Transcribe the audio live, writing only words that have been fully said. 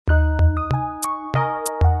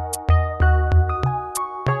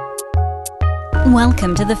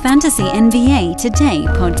Welcome to the Fantasy NBA Today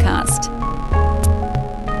podcast.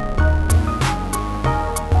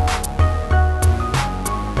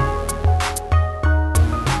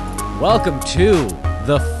 Welcome to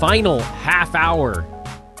the final half hour,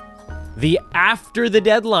 the after the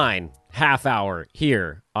deadline half hour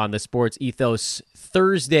here on the Sports Ethos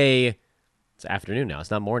Thursday. It's afternoon now.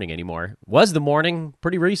 It's not morning anymore. It was the morning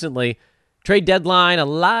pretty recently. Trade deadline, a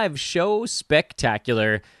live show,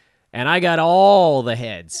 spectacular. And I got all the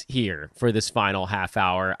heads here for this final half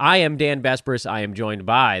hour. I am Dan Besbris. I am joined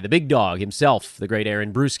by the big dog himself, the great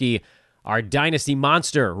Aaron Brewski, our dynasty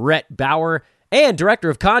monster, Rhett Bauer, and director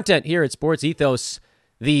of content here at Sports Ethos,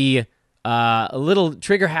 the little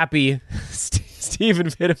trigger-happy Stephen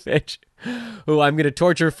Vinovich, who I'm going to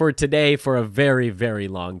torture for today for a very, very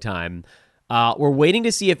long time. We're waiting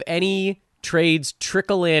to see if any trades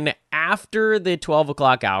trickle in after the 12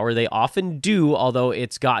 o'clock hour. They often do, although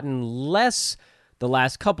it's gotten less the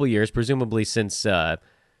last couple years, presumably since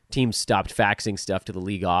teams stopped faxing stuff to the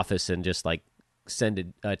league office and just like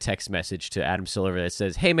send a text message to Adam Silver that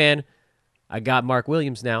says, "Hey man, I got Mark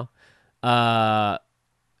Williams now."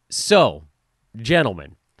 So,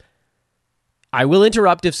 gentlemen, I will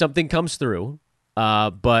interrupt if something comes through,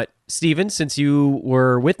 but Steven, since you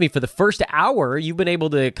were with me for the first hour, you've been able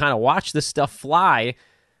to kind of watch this stuff fly.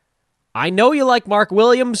 I know you like Mark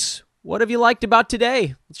Williams. What have you liked about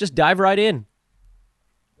today? Let's just dive right in.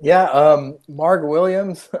 Yeah, Mark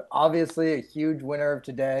Williams, obviously a huge winner of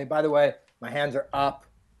today. By the way, my hands are up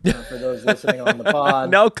for those listening on the pod.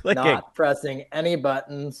 No clicking. Not pressing any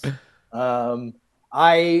buttons. I'm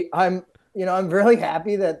really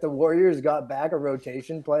happy that the Warriors got back a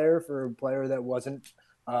rotation player for a player that wasn't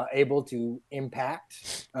able to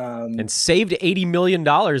impact. And saved $80 million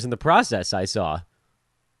in the process, I saw.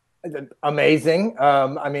 Amazing.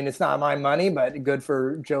 It's not my money, but good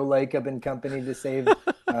for Joe Lacob and company to save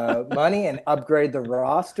money and upgrade the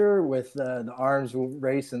roster with the arms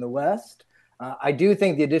race in the West. I do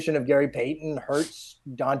think the addition of Gary Payton hurts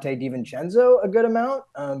Dante DiVincenzo a good amount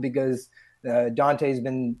because Dante's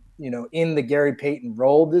been, in the Gary Payton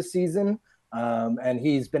role this season. And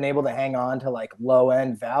he's been able to hang on to like low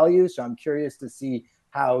end value. So I'm curious to see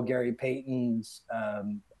how Gary Payton's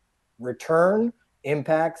return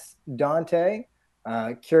impacts Dante.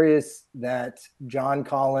 Curious that John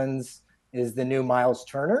Collins is the new Miles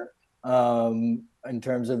Turner in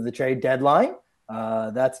terms of the trade deadline.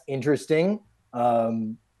 That's interesting.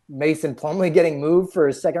 Mason Plumlee getting moved for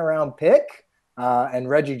a second round pick and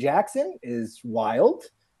Reggie Jackson is wild.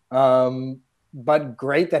 But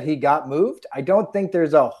great that he got moved. I don't think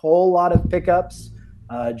there's a whole lot of pickups.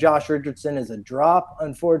 Josh Richardson is a drop,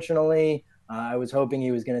 unfortunately. I was hoping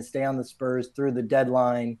he was going to stay on the Spurs through the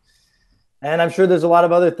deadline. And I'm sure there's a lot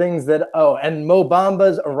of other things and Mo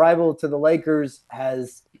Bamba's arrival to the Lakers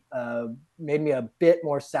has made me a bit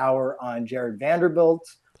more sour on Jared Vanderbilt,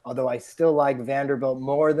 although I still like Vanderbilt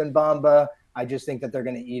more than Bamba. I just think that they're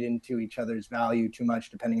going to eat into each other's value too much,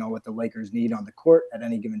 depending on what the Lakers need on the court at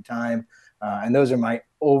any given time. And those are my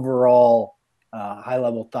overall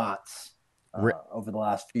high-level thoughts over the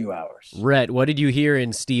last few hours. Rhett, what did you hear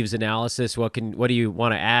in Steve's analysis? What do you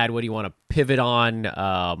want to add? What do you want to pivot on?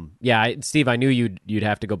 Steve, I knew you'd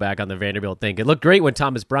have to go back on the Vanderbilt thing. It looked great when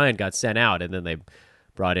Thomas Bryant got sent out, and then they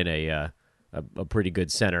brought in a pretty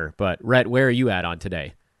good center. But Rhett, where are you at on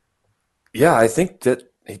today? Yeah, I think that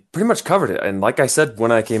he pretty much covered it. And like I said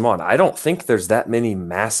when I came on, I don't think there's that many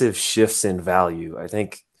massive shifts in value. I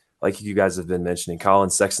think, like you guys have been mentioning,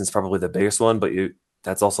 Colin Sexton's probably the biggest one, but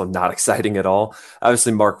that's also not exciting at all.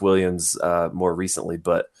 Obviously, Mark Williams more recently,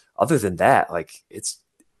 but other than that, like it's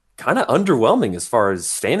kind of underwhelming as far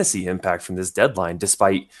as fantasy impact from this deadline,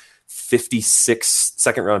 despite 56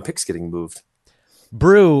 second-round picks getting moved.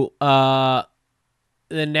 Brew,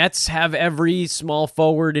 the Nets have every small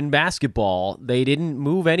forward in basketball. They didn't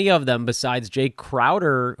move any of them besides Jay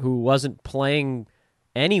Crowder, who wasn't playing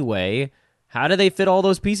anyway. How do they fit all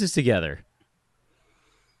those pieces together?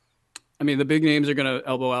 I mean, the big names are going to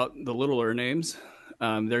elbow out the littler names.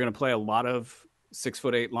 They're going to play a lot of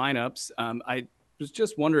 6'8" lineups. I was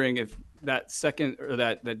just wondering if that second or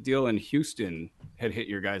that deal in Houston had hit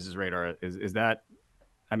your guys' radar. Is that?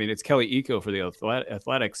 I mean, it's Kelly Iko for the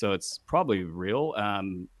Athletic, so it's probably real.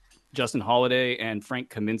 Justin Holiday and Frank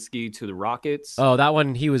Kaminsky to the Rockets. Oh, that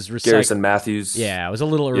one he was recycled. Garrison Matthews. Yeah, it was a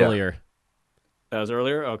little earlier. That was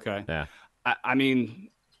earlier? Okay. Yeah. I mean,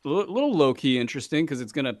 a little low-key interesting because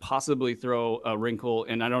it's going to possibly throw a wrinkle,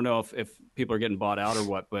 and I don't know if people are getting bought out or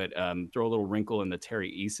what, but throw a little wrinkle in the Terry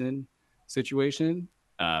Eason situation.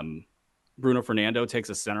 Bruno Fernando takes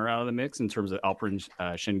a center out of the mix in terms of Alperen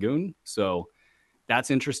Şengün. So that's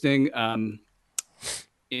interesting.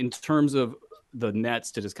 in terms of the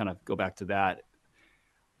Nets, to just kind of go back to that,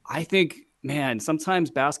 I think, man, sometimes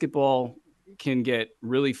basketball can get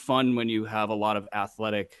really fun when you have a lot of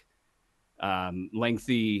athletic,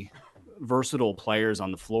 lengthy, versatile players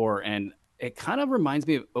on the floor. And it kind of reminds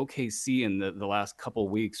me of OKC in the last couple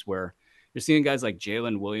of weeks, where you're seeing guys like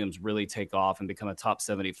Jalen Williams really take off and become a top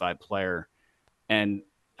 75 player. And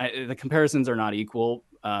the comparisons are not equal,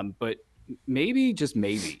 but maybe, just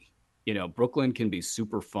maybe, Brooklyn can be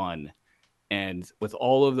super fun. And with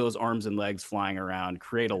all of those arms and legs flying around,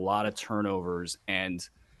 create a lot of turnovers and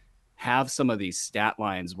have some of these stat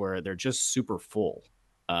lines where they're just super full.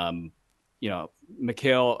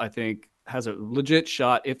 Mikal, I think, has a legit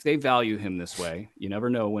shot if they value him this way. You never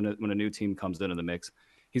know when a new team comes into the mix.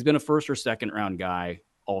 He's been a first or second round guy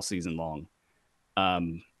all season long.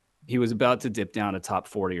 He was about to dip down to top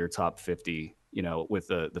 40 or top 50, with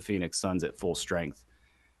the Phoenix Suns at full strength.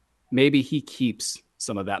 Maybe he keeps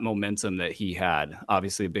some of that momentum that he had.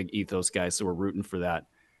 Obviously a big ethos guy, so we're rooting for that.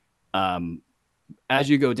 As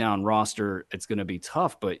you go down roster, it's going to be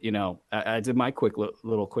tough, but I did my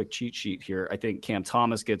quick cheat sheet here. I think Cam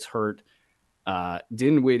Thomas gets hurt.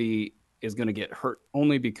 Dinwiddie is going to get hurt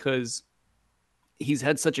only because he's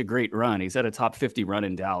had such a great run. He's had a top 50 run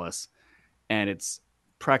in Dallas, and it's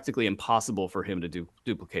practically impossible for him to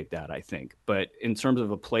duplicate that, I think. But in terms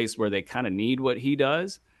of a place where they kind of need what he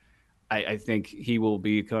does, I think he will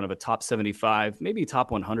be kind of a top 75, maybe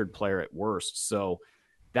top 100 player at worst. So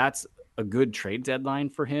that's a good trade deadline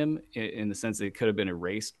for him in the sense that it could have been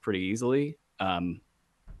erased pretty easily. And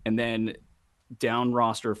then down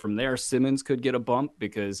roster from there, Simmons could get a bump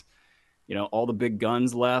because, all the big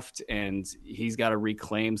guns left, and he's got to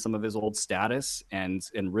reclaim some of his old status, and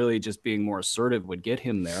really just being more assertive would get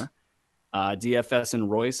him there. DFS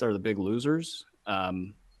and Royce are the big losers.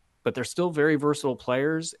 But they're still very versatile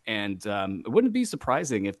players, and it wouldn't be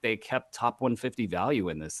surprising if they kept top 150 value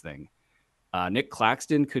in this thing. Nick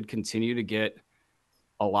Claxton could continue to get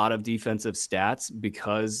a lot of defensive stats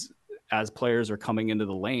because as players are coming into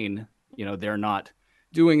the lane, they're not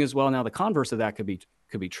doing as well. Now, the converse of that could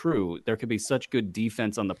be true. There could be such good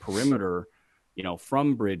defense on the perimeter,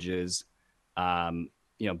 from Bridges,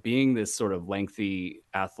 being this sort of lengthy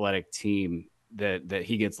athletic team, that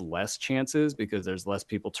he gets less chances because there's less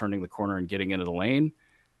people turning the corner and getting into the lane.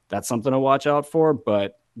 That's something to watch out for,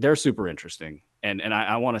 but they're super interesting. And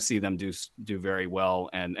I want to see them do very well.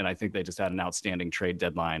 And I think they just had an outstanding trade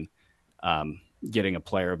deadline, getting a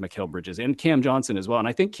player of Mikal Bridges and Cam Johnson as well. And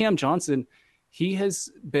I think Cam Johnson, he has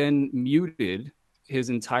been muted his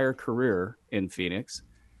entire career in Phoenix,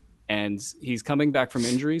 and he's coming back from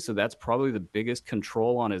injury. So that's probably the biggest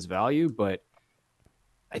control on his value. But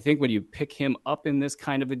I think when you pick him up in this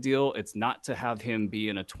kind of a deal, it's not to have him be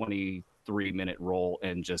in a 23-minute role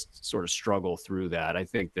and just sort of struggle through that. I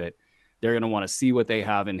think that they're going to want to see what they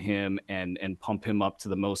have in him and pump him up to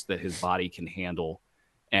the most that his body can handle.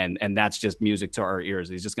 And that's just music to our ears.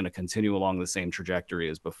 He's just going to continue along the same trajectory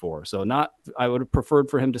as before. So I would have preferred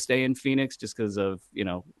for him to stay in Phoenix just because of,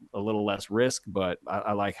 a little less risk, but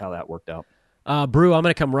I like how that worked out. Brew, I'm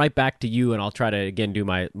going to come right back to you, and I'll try to, again, do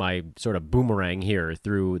my sort of boomerang here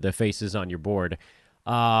through the faces on your board.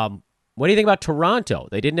 What do you think about Toronto?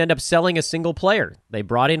 They didn't end up selling a single player. They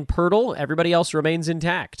brought in Pirtle. Everybody else remains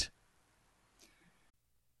intact.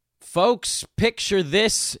 Folks, picture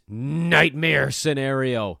this nightmare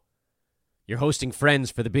scenario. You're hosting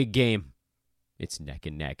friends for the big game. It's neck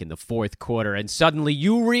and neck in the fourth quarter, and suddenly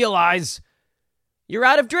you realize you're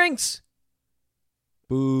out of drinks.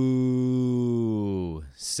 Boo,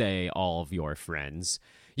 say all of your friends.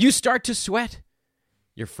 You start to sweat.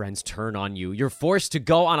 Your friends turn on you. You're forced to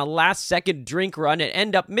go on a last-second drink run and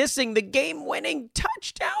end up missing the game-winning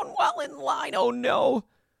touchdown while in line. Oh, no.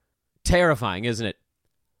 Terrifying, isn't it?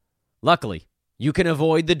 Luckily, you can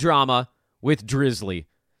avoid the drama with Drizzly,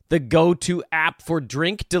 the go-to app for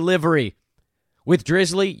drink delivery. With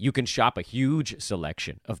Drizzly, you can shop a huge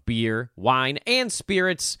selection of beer, wine, and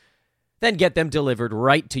spirits, then get them delivered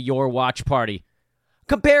right to your watch party.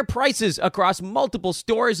 Compare prices across multiple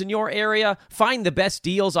stores in your area, find the best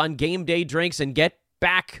deals on game day drinks, and get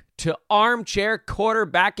back to armchair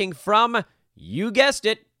quarterbacking from, you guessed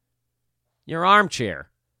it, your armchair.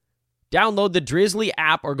 Download the Drizzly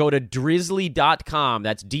app or go to drizzly.com.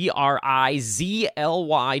 That's DRIZLY.com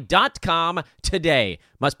today.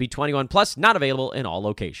 Must be 21 plus, not available in all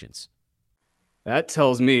locations. That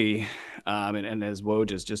tells me, and as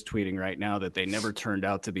Woj is just tweeting right now, that they never turned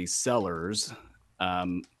out to be sellers.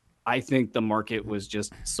 I think the market was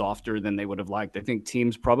just softer than they would have liked. I think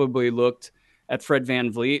teams probably looked at Fred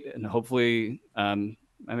VanVleet and hopefully,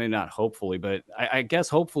 not hopefully, but I guess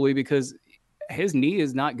hopefully, because his knee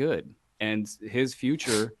is not good, and his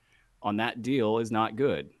future on that deal is not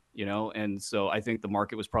good, and so I think the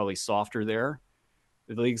market was probably softer there.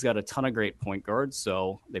 The league's got a ton of great point guards,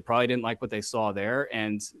 so they probably didn't like what they saw there.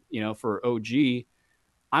 And, for OG,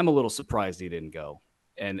 I'm a little surprised he didn't go.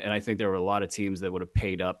 And I think there were a lot of teams that would have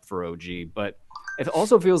paid up for OG. But it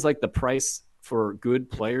also feels like the price for good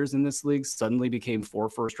players in this league suddenly became 4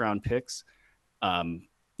 first-round picks.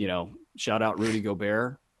 Shout out Rudy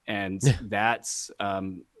Gobert. And that's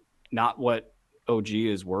not what OG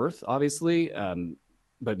is worth, obviously.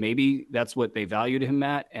 But maybe that's what they valued him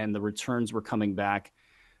at, and the returns were coming back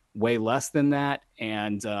way less than that.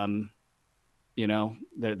 And,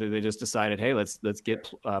 they just decided, hey, let's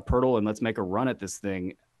get Pirtle and let's make a run at this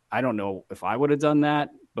thing. I don't know if I would have done that,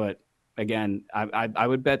 but again, I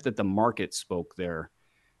would bet that the market spoke there,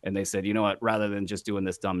 and they said, you know what, rather than just doing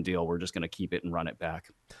this dumb deal, we're just going to keep it and run it back.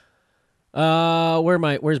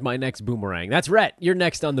 Where's my next boomerang? That's Rhett. You're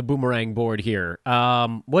next on the boomerang board here.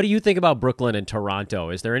 What do you think about Brooklyn and Toronto?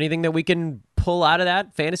 Is there anything that we can pull out of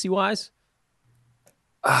that fantasy wise?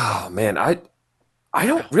 Oh man, I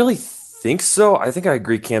don't really think so. I think I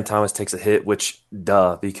agree. Cam Thomas takes a hit, which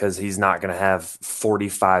because he's not going to have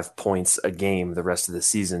 45 points a game the rest of the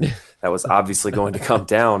season. That was obviously going to come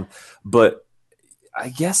down. But I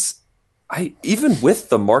guess even with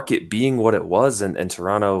the market being what it was and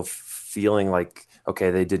Toronto feeling like,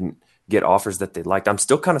 okay, they didn't get offers that they liked, I'm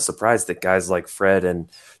still kind of surprised that guys like Fred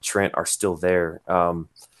and Trent are still there.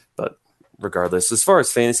 But regardless, as far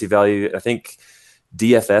as fantasy value, I think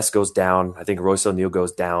DFS goes down. I think Royce O'Neal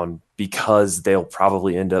goes down because they'll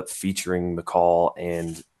probably end up featuring McCall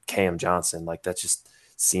and Cam Johnson. Like that just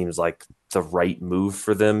seems like the right move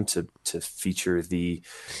for them to feature the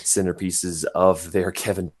centerpieces of their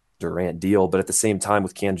Kevin Durant deal. But at the same time,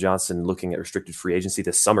 with Cam Johnson looking at restricted free agency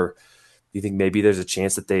this summer, do you think maybe there's a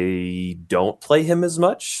chance that they don't play him as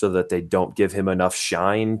much so that they don't give him enough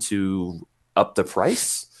shine to up the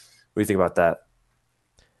price? What do you think about that?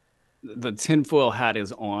 The tinfoil hat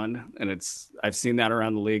is on, and I've seen that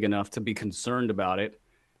around the league enough to be concerned about it,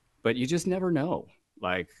 but you just never know.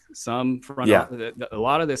 Like a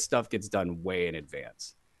lot of this stuff gets done way in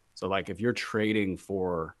advance. So like if you're trading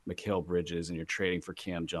for Mikal Bridges and you're trading for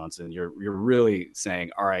Cam Johnson, you're really saying,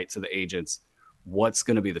 all right, to the agents, what's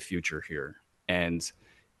going to be the future here? And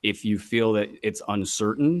if you feel that it's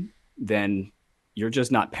uncertain, then you're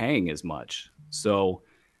just not paying as much. So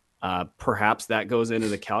perhaps that goes into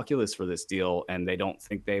the calculus for this deal, and they don't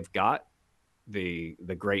think they've got the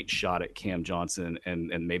great shot at Cam Johnson,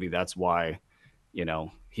 and maybe that's why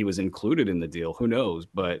he was included in the deal. Who knows?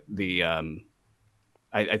 But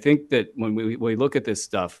I think that when we look at this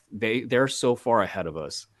stuff, they're so far ahead of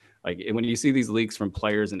us. Like when you see these leaks from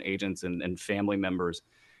players and agents and family members,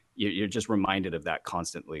 you're just reminded of that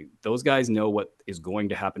constantly. Those guys know what is going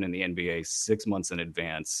to happen in the NBA 6 months in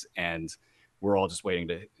advance, and we're all just waiting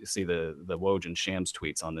to see the Woj and Shams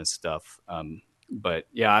tweets on this stuff. But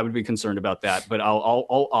yeah, I would be concerned about that. But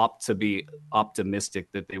I'll opt to be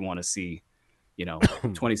optimistic that they want to see,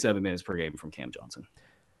 27 minutes per game from Cam Johnson.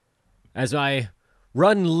 As I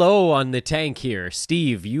run low on the tank here,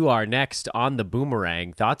 Steve, you are next on the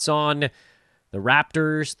boomerang. Thoughts on the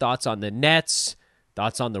Raptors? Thoughts on the Nets?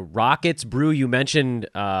 Thoughts on the Rockets? Brew, you mentioned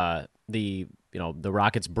the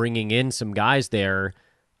Rockets bringing in some guys there.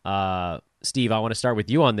 Steve, I want to start with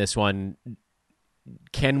you on this one.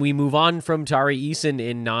 Can we move on from Tari Eason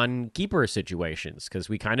in non-keeper situations? Because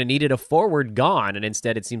we kind of needed a forward gone, and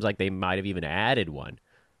instead it seems like they might have even added one.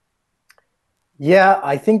 Yeah,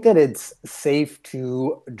 I think that it's safe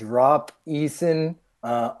to drop Eason,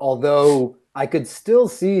 although I could still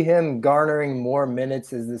see him garnering more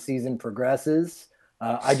minutes as the season progresses.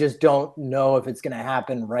 I just don't know if it's going to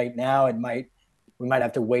happen right now. We might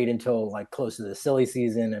have to wait until like close to the silly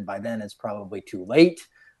season, and by then it's probably too late.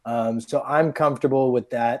 So I'm comfortable with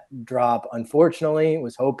that drop. Unfortunately,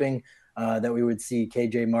 was hoping that we would see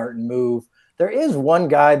KJ Martin move. There is one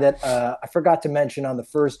guy that I forgot to mention on the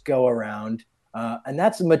first go around, and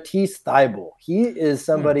that's Matisse Thybulle. He is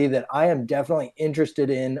somebody that I am definitely interested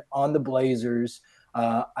in on the Blazers.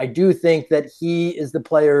 I do think that he is the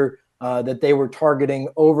player that they were targeting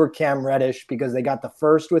over Cam Reddish because they got the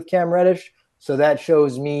first with Cam Reddish. So that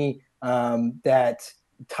shows me that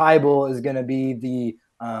Thybulle is going to be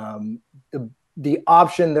the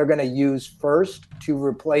option they're going to use first to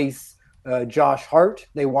replace Josh Hart.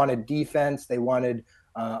 They wanted defense. They wanted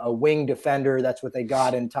a wing defender. That's what they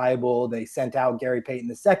got in Thybulle. They sent out Gary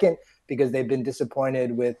Payton II because they've been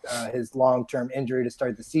disappointed with his long-term injury to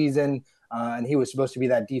start the season, and he was supposed to be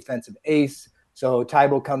that defensive ace. So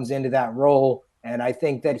Thybulle comes into that role. And I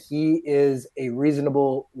think that he is a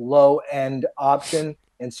reasonable low-end option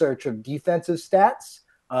in search of defensive stats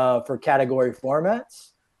for category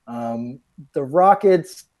formats. The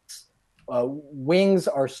Rockets' wings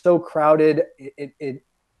are so crowded.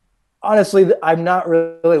 Honestly, I'm not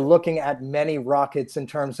really looking at many Rockets in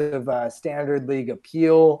terms of standard league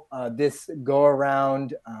appeal this go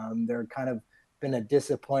around. They're kind of been a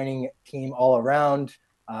disappointing team all around.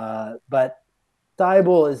 But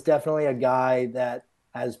Thybulle is definitely a guy that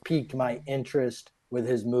has piqued my interest with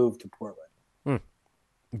his move to Portland.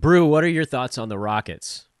 Brew, what are your thoughts on the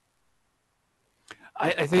Rockets?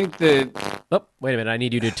 I think that. Oh, wait a minute. I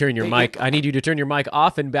need you to turn your mic. I need you to turn your mic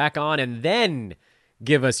off and back on, and then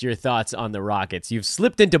give us your thoughts on the Rockets. You've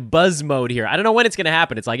slipped into buzz mode here. I don't know when it's going to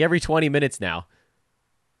happen. It's like every 20 minutes now.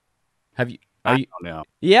 Are you? I don't know.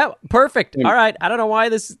 Yeah, perfect. All right. I don't know why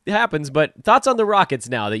this happens, but thoughts on the Rockets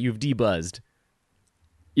now that you've debuzzed.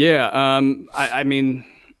 Yeah. I mean,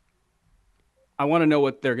 I want to know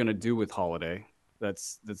what they're going to do with Holiday.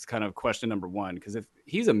 That's kind of question number one, because if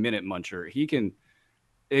he's a minute muncher,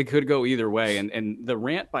 it could go either way. And the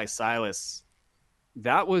rant by Silas,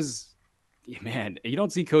 that was, man, you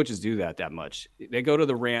don't see coaches do that much. They go to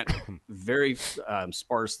the rant very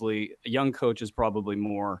sparsely. Young coaches probably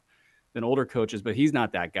more than older coaches, but he's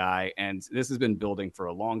not that guy. And this has been building for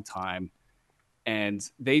a long time. And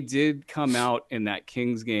they did come out in that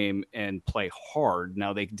Kings game and play hard.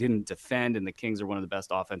 Now, they didn't defend, and the Kings are one of the best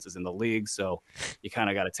offenses in the league, so you kind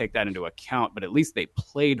of got to take that into account. But at least they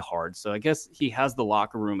played hard. So I guess he has the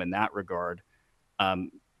locker room in that regard. I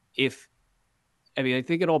think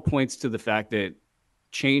it all points to the fact that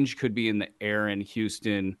change could be in the air in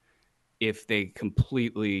Houston if they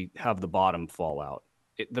completely have the bottom fall out.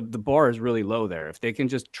 The bar is really low there. If they can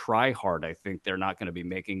just try hard, I think they're not going to be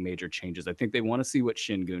making major changes. I think they want to see what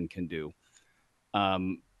Şengün can do.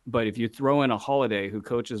 But if you throw in a Holiday, who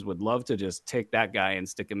coaches would love to just take that guy and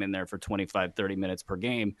stick him in there for 25, 30 minutes per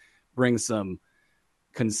game, bring some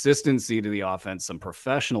consistency to the offense, some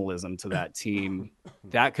professionalism to that team,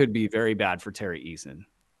 that could be very bad for Terry Eason.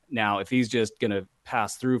 Now, if he's just going to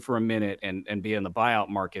pass through for a minute and be in the buyout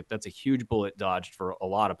market, that's a huge bullet dodged for a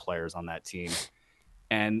lot of players on that team.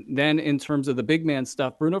 And then in terms of the big man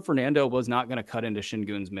stuff, Bruno Fernando was not going to cut into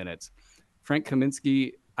Şengün's minutes. Frank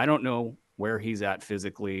Kaminsky, I don't know where he's at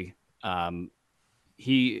physically.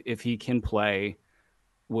 If he can play,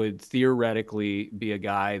 would theoretically be a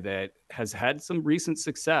guy that has had some recent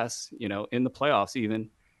success, in the playoffs even,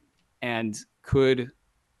 and could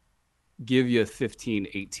give you 15,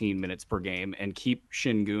 18 minutes per game and keep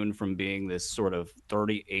Şengün from being this sort of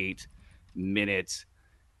 38-minute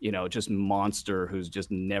just monster who's just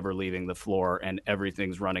never leaving the floor and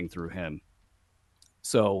everything's running through him.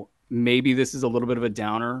 So maybe this is a little bit of a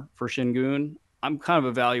downer for Şengün. I'm kind of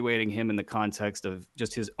evaluating him in the context of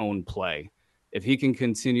just his own play. If he can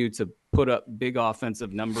continue to put up big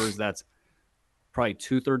offensive numbers, that's probably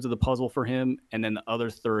 2/3 of the puzzle for him. And then the other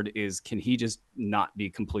third is, can he just not be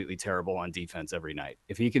completely terrible on defense every night?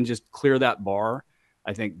 If he can just clear that bar,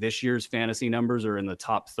 I think this year's fantasy numbers are in the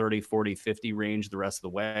top 30, 40, 50 range the rest of the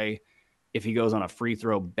way. If he goes on a free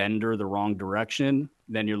throw bender the wrong direction,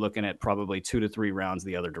 then you're looking at probably 2 to 3 rounds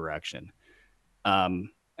the other direction. And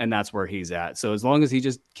that's where he's at. So as long as he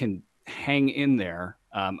just can hang in there,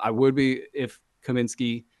 I would be, if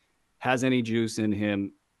Kaminsky has any juice in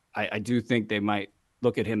him, I do think they might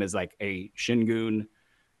look at him as like a Şengün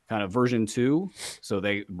kind of version 2. So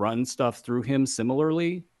they run stuff through him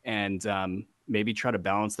similarly and maybe try to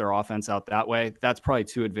balance their offense out that way. That's probably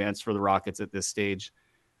too advanced for the Rockets at this stage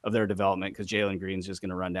of their development, because Jalen Green's just going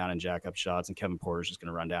to run down and jack up shots, and Kevin Porter's just going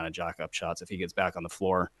to run down and jack up shots if he gets back on the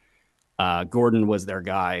floor. Gordon was their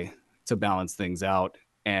guy to balance things out,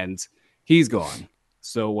 and he's gone.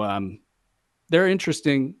 So they're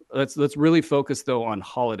interesting. Let's really focus, though, on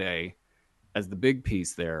Holiday as the big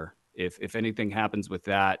piece there. If anything happens with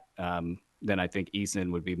that, then I think Eason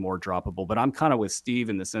would be more droppable. But I'm kind of with Steve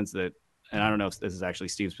in the sense that, and I don't know if this is actually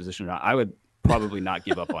Steve's position or not, I would probably not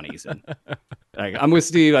give up on Eason. I'm with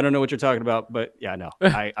Steve. I don't know what you're talking about, but yeah, no,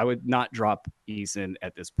 I would not drop Eason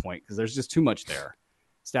at this point because there's just too much there.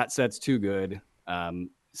 Stat set's too good.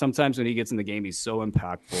 Sometimes when he gets in the game, he's so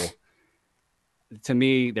impactful. To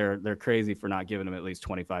me, they're crazy for not giving him at least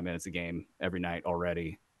 25 minutes a game every night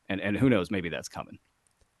already. And who knows, maybe that's coming.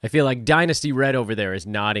 I feel like Dynasty Red over there is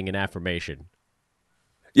nodding in affirmation.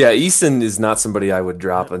 Yeah, Eason is not somebody I would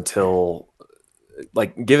drop until,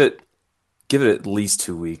 give it at least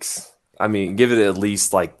 2 weeks. I mean, give it at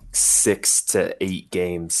least 6 to 8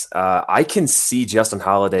 games. I can see Justin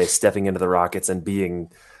Holiday stepping into the Rockets and being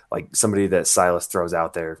somebody that Silas throws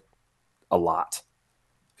out there a lot.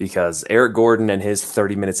 because Eric Gordon and his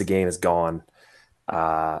 30 minutes a game is gone.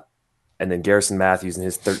 And then Garrison Matthews and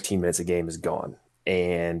his 13 minutes a game is gone.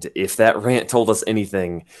 And if that rant told us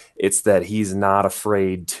anything, it's that he's not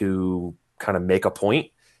afraid to kind of make a point,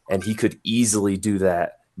 and he could easily do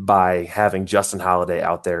that by having Justin Holiday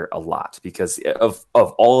out there a lot, because of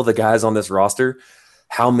all of the guys on this roster,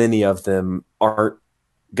 how many of them aren't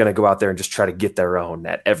going to go out there and just try to get their own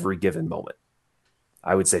at every given moment?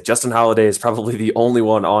 I would say Justin Holiday is probably the only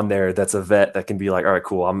one on there that's a vet that can be like, all right,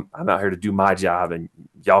 cool, I'm out here to do my job and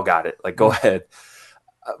y'all got it. Like, go ahead.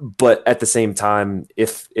 But at the same time,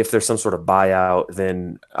 if there's some sort of buyout,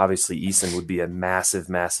 then obviously Eason would be a massive,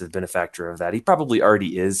 massive benefactor of that. He probably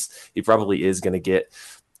already is. He probably is going to get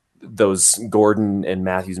those Gordon and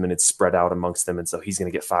Matthews minutes spread out amongst them. And so he's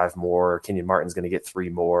going to get 5 more. Kenyon Martin's going to get 3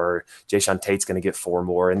 more. Jayshawn Tate's going to get 4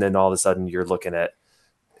 more. And then all of a sudden you're looking at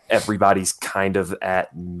everybody's kind of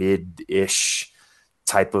at mid-ish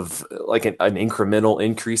type of like an incremental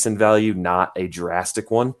increase in value, not a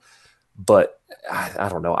drastic one. But I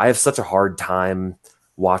don't know. I have such a hard time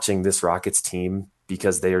watching this Rockets team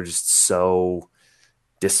because they are just so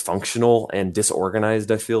dysfunctional and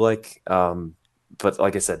disorganized, I feel like. But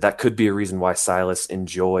like I said, that could be a reason why Silas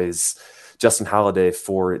enjoys Justin Holiday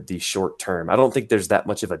for the short term. I don't think there's that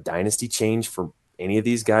much of a dynasty change for any of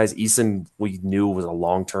these guys. Eason, we knew, was a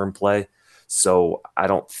long-term play, so I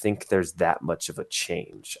don't think there's that much of a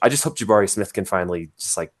change. I just hope Jabari Smith can finally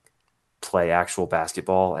just like play actual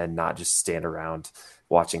basketball and not just stand around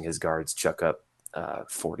watching his guards chuck up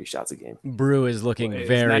 40 shots a game. Brew is looking It's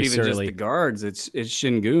very not even surly. just the guards. It's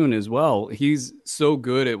Şengün as well. He's so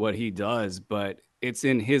good at what he does, but it's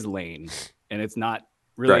in his lane, and it's not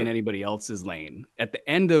really in anybody else's lane. At the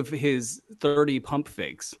end of his 30 pump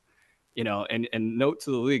fakes, and note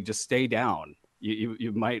to the league, just stay down.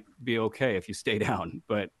 You might be okay if you stay down,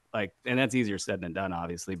 but and that's easier said than done,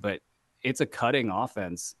 obviously. But it's a cutting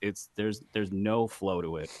offense. There's no flow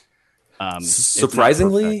to it.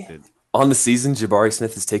 Surprisingly, on the season, Jabari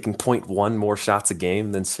Smith is taking 0.1 more shots a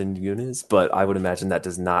game than Şengün is, but I would imagine that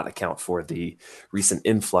does not account for the recent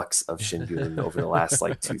influx of Şengün over the last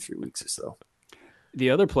 2-3 weeks or so. The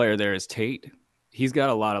other player there is Tate. He's got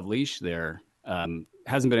a lot of leash there.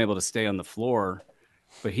 Hasn't been able to stay on the floor,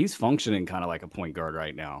 but he's functioning kind of like a point guard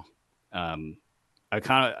right now. And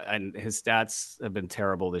his stats have been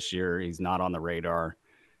terrible this year. He's not on the radar.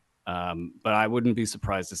 But I wouldn't be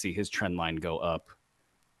surprised to see his trend line go up.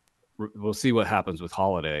 We'll see what happens with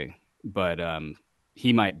Holiday, but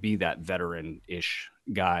he might be that veteran-ish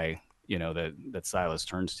guy, that Silas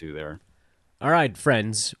turns to there. All right,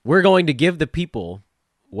 friends, we're going to give the people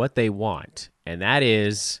what they want, and that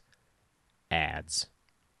is ads.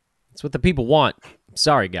 That's what the people want.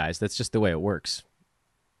 Sorry, guys, that's just the way it works.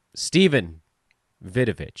 Steven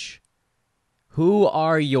Vidovich, who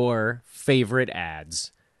are your favorite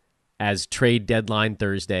ads as trade deadline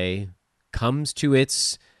Thursday comes to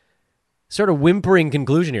its sort of whimpering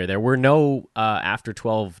conclusion here? There were no after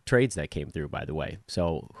 12 trades that came through, by the way.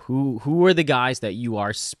 So who are the guys that you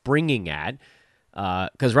are springing at?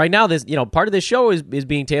 Because right now, this part of this show is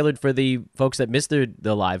being tailored for the folks that missed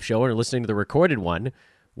the live show and are listening to the recorded one.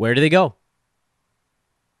 Where do they go?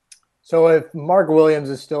 So if Mark Williams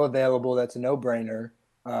is still available, that's a no-brainer.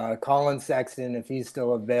 Colin Sexton, if he's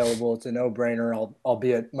still available, it's a no-brainer,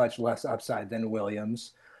 albeit much less upside than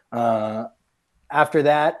Williams. After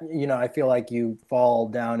that, I feel like you fall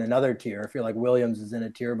down another tier. I feel like Williams is in a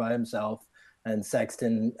tier by himself and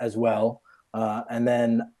Sexton as well. And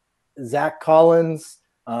then Zach Collins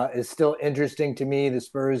is still interesting to me. The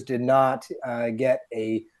Spurs did not get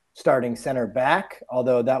a starting center back,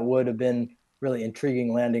 although that would have been really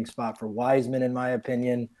intriguing landing spot for Wiseman, in my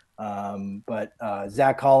opinion. But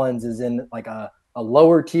Zach Collins is in a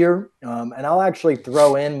lower tier. And I'll actually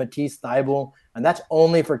throw in Matisse Thybulle, and that's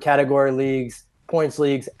only for category leagues. Points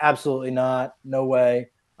leagues, absolutely not. No way.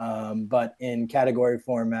 But in category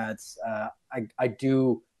formats, I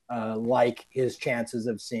do like his chances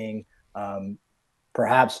of seeing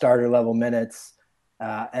perhaps starter level minutes.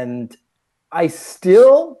 And I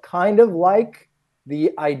still kind of like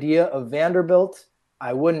the idea of Vanderbilt.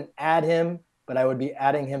 I wouldn't add him, but I would be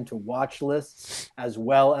adding him to watch lists as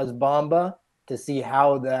well as Bamba to see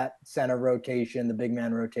how that center rotation, the big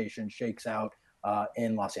man rotation, shakes out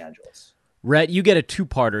in Los Angeles. Rhett, you get a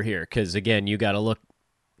two-parter here because, again, you got to look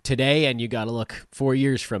today and you got to look 4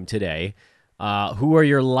 years from today. Who are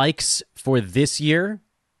your likes for this year?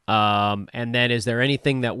 And then is there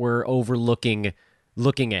anything that we're overlooking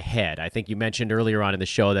looking ahead? I think you mentioned earlier on in the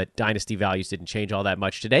show that dynasty values didn't change all that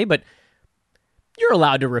much today, but you're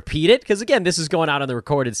allowed to repeat it because, again, this is going out on the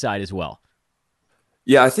recorded side as well.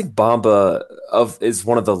 Yeah, I think Bamba is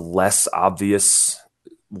one of the less obvious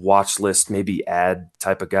watch list, maybe add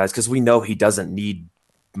type of guys, because we know he doesn't need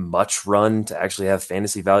much run to actually have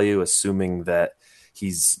fantasy value, assuming that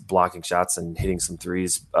he's blocking shots and hitting some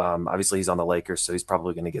threes. Obviously, he's on the Lakers, so he's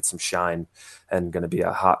probably going to get some shine and going to be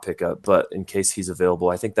a hot pickup. But in case he's available,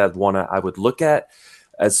 I think that one I would look at.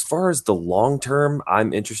 As far as the long term,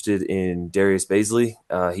 I'm interested in Darius Baisley.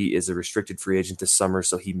 He is a restricted free agent this summer,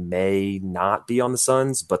 so he may not be on the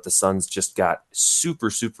Suns, but the Suns just got super,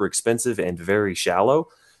 super expensive and very shallow.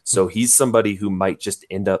 So he's somebody who might just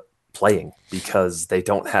end up playing because they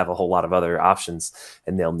don't have a whole lot of other options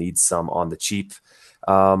and they'll need some on the cheap.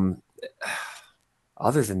 Other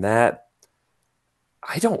than that,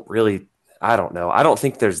 I don't know. I don't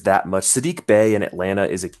think there's that much. Sadiq Bey in Atlanta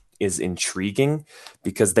is intriguing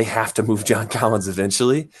because they have to move John Collins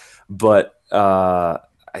eventually. But I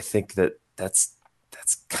think that's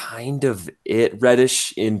kind of it.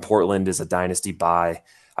 Reddish in Portland is a dynasty buy,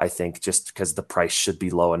 I think, just because the price should be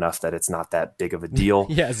low enough that it's not that big of a deal.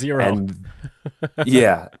 Yeah, zero. And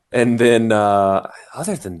yeah. And then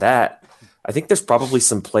other than that, I think there's probably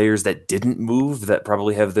some players that didn't move that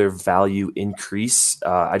probably have their value increase.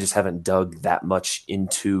 I just haven't dug that much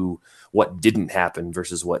into what didn't happen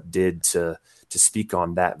versus what did to speak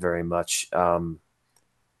on that very much. I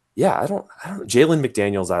don't Jalen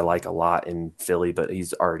McDaniels I like a lot in Philly, but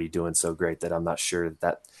he's already doing so great that I'm not sure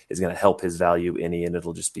that is going to help his value any, and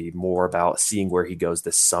it'll just be more about seeing where he goes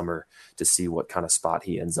this summer to see what kind of spot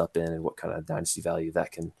he ends up in and what kind of dynasty value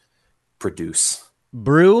that can produce.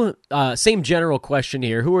 Brew, same general question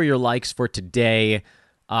here. Who are your likes for today?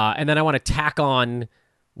 And then I want to tack on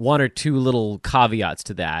one or two little caveats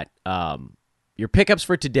to that. Your pickups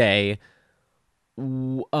for today.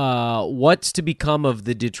 What's to become of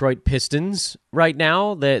the Detroit Pistons right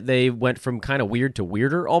now? That they went from kind of weird to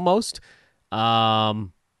weirder almost.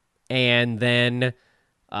 And then,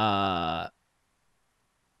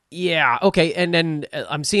 yeah, okay. And then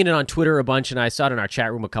I'm seeing it on Twitter a bunch, and I saw it in our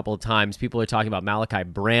chat room a couple of times. People are talking about Malachi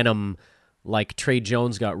Branham, like Trey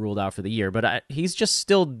Jones got ruled out for the year, but he's just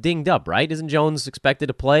still dinged up, right? Isn't Jones expected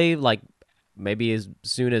to play like maybe as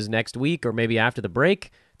soon as next week or maybe after the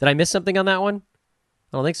break? Did I miss something on that one?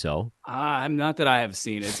 I don't think so. I'm not that I have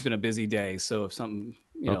seen. It's been a busy day, so if something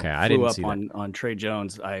I flew didn't up see on Trey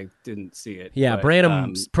Jones, I didn't see it. Yeah, but,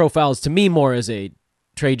 Branham's profiles to me more as a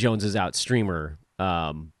Trey Jones is out streamer,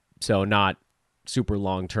 so not super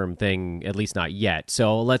long-term thing, at least not yet.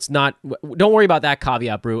 So don't worry about that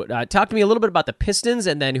caveat, Brew. Talk to me a little bit about the Pistons,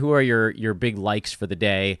 and then who are your big likes for the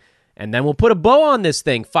day, and then we'll put a bow on this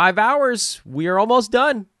thing. 5 hours, we are almost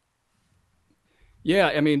done. Yeah,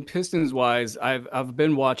 I mean, Pistons-wise, I've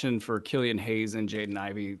been watching for Killian Hayes and Jaden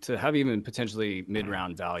Ivey to have even potentially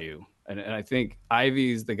mid-round value. And I think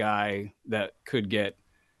Ivey's the guy that could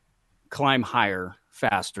climb higher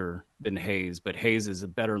faster than Hayes, but Hayes is a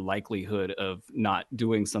better likelihood of not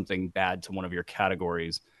doing something bad to one of your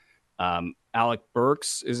categories. Alec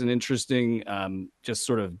Burks is an interesting just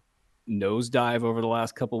sort of nosedive over the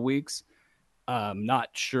last couple of weeks. Not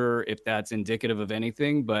sure if that's indicative of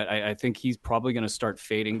anything, but I think he's probably going to start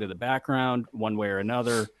fading to the background one way or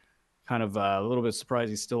another. Kind of a little bit surprised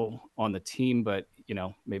he's still on the team, but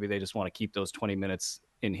maybe they just want to keep those 20 minutes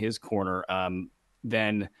in his corner.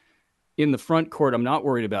 Then in the front court, I'm not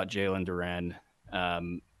worried about Jalen Duren.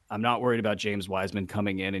 I'm not worried about James Wiseman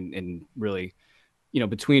coming in and really,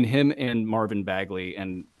 between him and Marvin Bagley,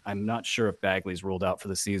 and I'm not sure if Bagley's ruled out for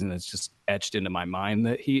the season. It's just etched into my mind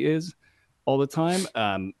that he is all the time.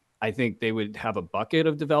 I think they would have a bucket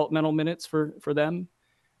of developmental minutes for them.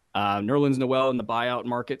 Nerlens Noel in the buyout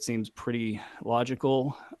market seems pretty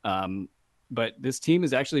logical. But this team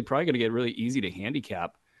is actually probably going to get really easy to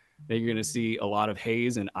handicap. That you're going to see a lot of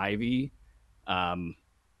Hayes and Ivy.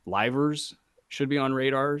 Livers should be on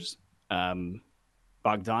radars.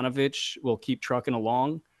 Bogdanovich will keep trucking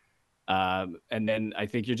along. And then I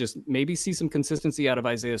think you just maybe see some consistency out of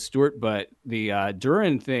Isaiah Stewart. But the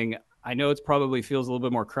Duren thing, I know it probably feels a little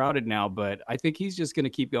bit more crowded now, but I think he's just going to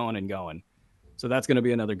keep going and going. So that's going to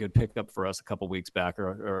be another good pickup for us a couple weeks back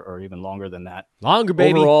or even longer than that. Longer,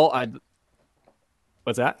 baby. Overall,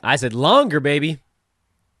 what's that? I said longer, baby.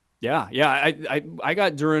 Yeah. I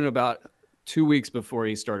got Duren about 2 weeks before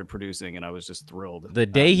he started producing, and I was just thrilled. The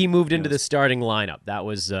day he moved into the starting lineup, that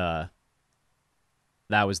was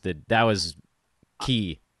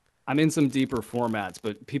key. I'm in some deeper formats,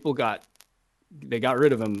 but people got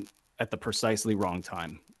rid of him at the precisely wrong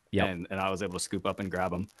time. Yep. And I was able to scoop up and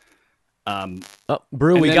grab him.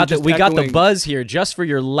 Brew, we got the buzz here just for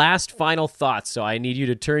your last final thoughts. So I need you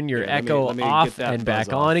to turn your echo off and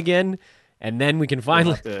back on again. and then we can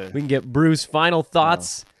finally we can get Bruce final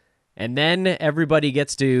thoughts, and then everybody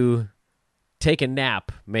gets to take a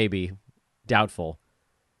nap. Maybe, doubtful.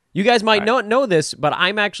 You guys might not know this, but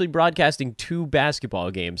I'm actually broadcasting 2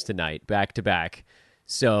 basketball games tonight, back to back.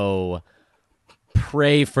 So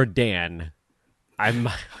pray for Dan.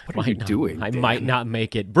 What are you doing? I might not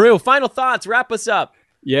make it. Brew, final thoughts. Wrap us up.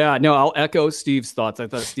 Yeah, no, I'll echo Steve's thoughts. I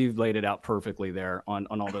thought Steve laid it out perfectly there on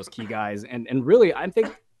all those key guys. And really, I think,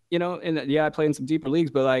 I play in some deeper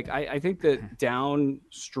leagues, but I think that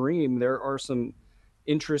downstream, there are some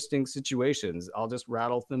interesting situations. I'll just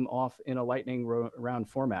rattle them off in a lightning round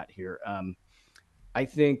format here. I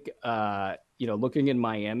think, looking in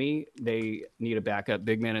Miami, they need a backup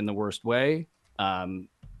big man in the worst way.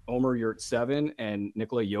 Omer Yurtseven and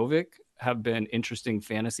Nikola Jovic have been interesting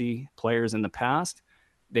fantasy players in the past.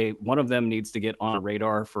 One of them needs to get on a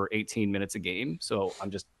radar for 18 minutes a game. So I'm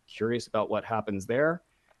just curious about what happens there.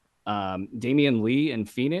 Damian Lee in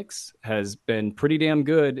Phoenix has been pretty damn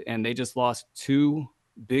good, and they just lost 2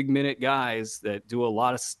 big minute guys that do a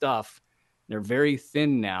lot of stuff. They're very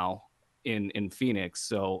thin now in Phoenix,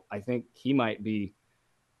 so I think he might be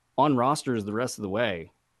on rosters the rest of the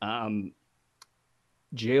way.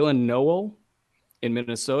 Jalen Noel in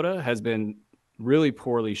Minnesota has been really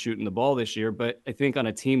poorly shooting the ball this year, but I think on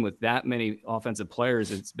a team with that many offensive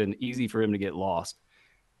players, it's been easy for him to get lost.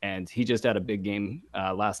 And he just had a big game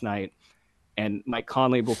last night. And Mike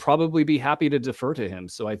Conley will probably be happy to defer to him.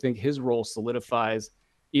 So I think his role solidifies,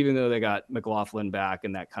 even though they got McLaughlin back,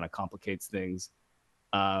 and that kind of complicates things.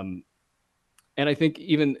 And I think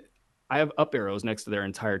I have up arrows next to their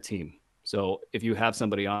entire team. So if you have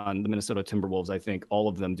somebody on the Minnesota Timberwolves, I think all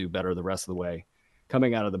of them do better the rest of the way.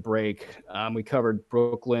 Coming out of the break, we covered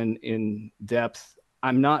Brooklyn in depth.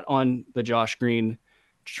 I'm not on the Josh Green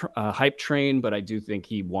hype train, but I do think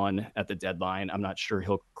he won at the deadline. I'm not sure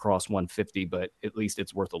he'll cross 150, but at least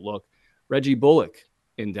it's worth a look. Reggie Bullock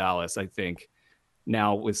in Dallas, I think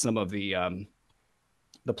now with some of the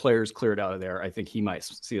players cleared out of there, I think he might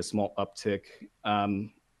see a small uptick.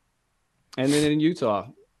 And then in Utah,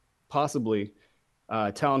 possibly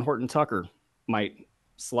Talon Horton-Tucker might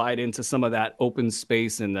slide into some of that open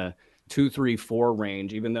space in the 2, 3, 4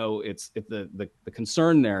 range, even though the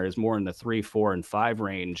concern there is more in the 3, 4, and 5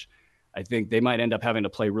 range. I think they might end up having to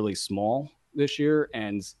play really small this year,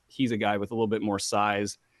 and he's a guy with a little bit more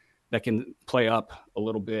size that can play up a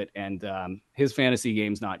little bit. And his fantasy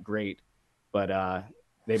game's not great, but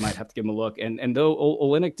they might have to give him a look. And though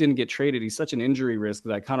Olynyk didn't get traded, he's such an injury risk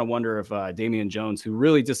that I kind of wonder if Damian Jones, who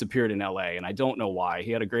really disappeared in LA, and I don't know why,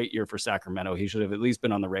 he had a great year for Sacramento. He should have at least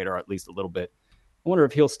been on the radar at least a little bit. I wonder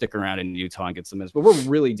if he'll stick around in Utah and get some minutes. But we're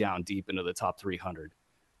really down deep into the top 300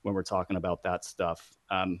 when we're talking about that stuff.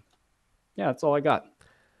 That's all I got.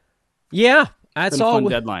 Yeah, that's all. Fun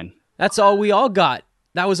deadline. That's all we all got.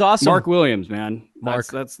 That was awesome. Mark Williams, man. Mark,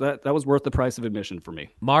 that was worth the price of admission for me.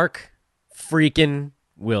 Mark freaking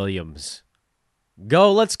Williams.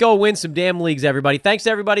 Let's go win some damn leagues, everybody. Thanks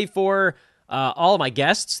everybody for all of my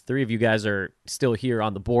guests. 3 of you guys are still here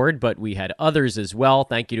on the board, but we had others as well.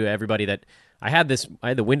 Thank you to everybody that I had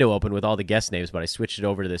the window open with all the guest names, but I switched it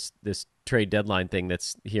over to this trade deadline thing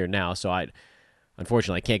that's here now. So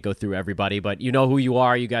unfortunately I can't go through everybody, but you know who you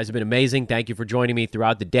are. You guys have been amazing. Thank you for joining me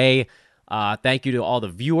throughout the day. Thank you to all the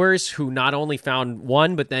viewers who not only found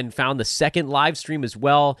one, but then found the second live stream as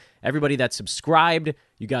well. Everybody that subscribed,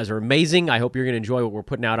 you guys are amazing. I hope you're going to enjoy what we're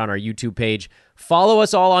putting out on our YouTube page. Follow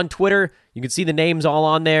us all on Twitter. You can see the names all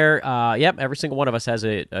on there. Yep, every single one of us has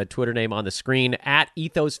a Twitter name on the screen. At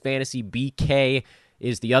Ethos Fantasy BK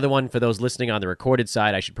is the other one. For those listening on the recorded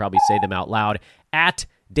side, I should probably say them out loud. At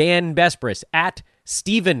Dan Bespris. At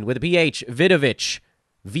Steven with a PH Vidovich.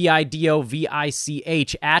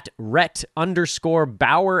 Vidovich at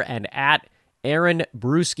Rhett_Bauer and at Aaron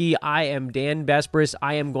Brewski. I am Dan Bespris.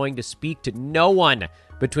 I am going to speak to no one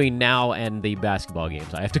between now and the basketball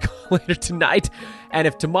games. I have to go later tonight. And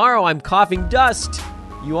if tomorrow I'm coughing dust,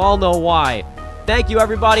 you all know why. Thank you,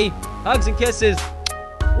 everybody. Hugs and kisses.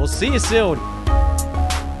 We'll see you soon.